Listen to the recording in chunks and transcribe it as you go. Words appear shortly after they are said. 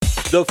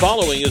The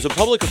following is a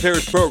public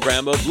affairs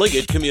program of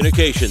Liggett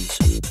Communications.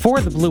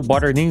 For the Blue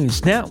Water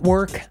News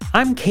Network,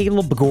 I'm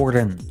Caleb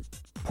Gordon.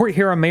 Port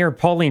Huron Mayor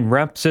Pauline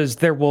Repp says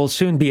there will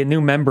soon be a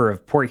new member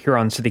of Port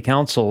Huron City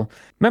Council.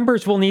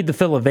 Members will need to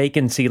fill a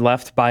vacancy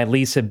left by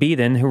Lisa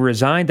Beaton, who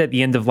resigned at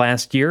the end of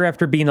last year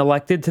after being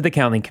elected to the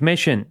County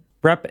Commission.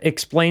 Repp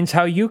explains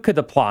how you could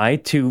apply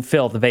to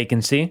fill the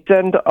vacancy.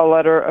 Send a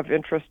letter of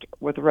interest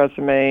with a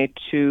resume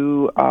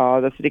to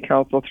the City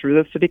Council through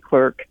the City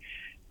Clerk.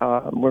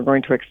 We're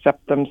going to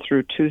accept them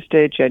through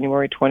Tuesday,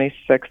 January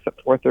 26th at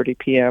 4:30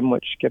 p.m.,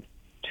 which gives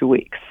 2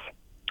 weeks.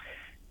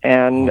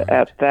 And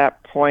at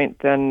that point,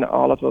 then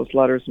all of those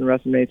letters and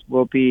resumes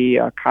will be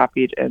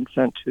copied and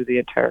sent to the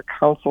entire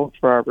council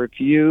for our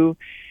review.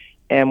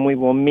 And we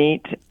will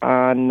meet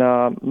on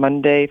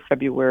Monday,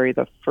 February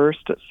the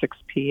 1st at 6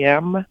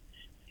 p.m.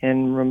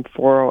 in room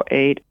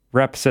 408.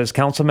 Repp says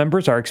council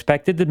members are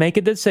expected to make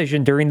a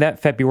decision during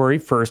that February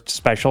 1st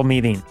special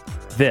meeting.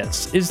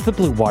 This is the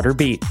Blue Water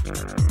Beat.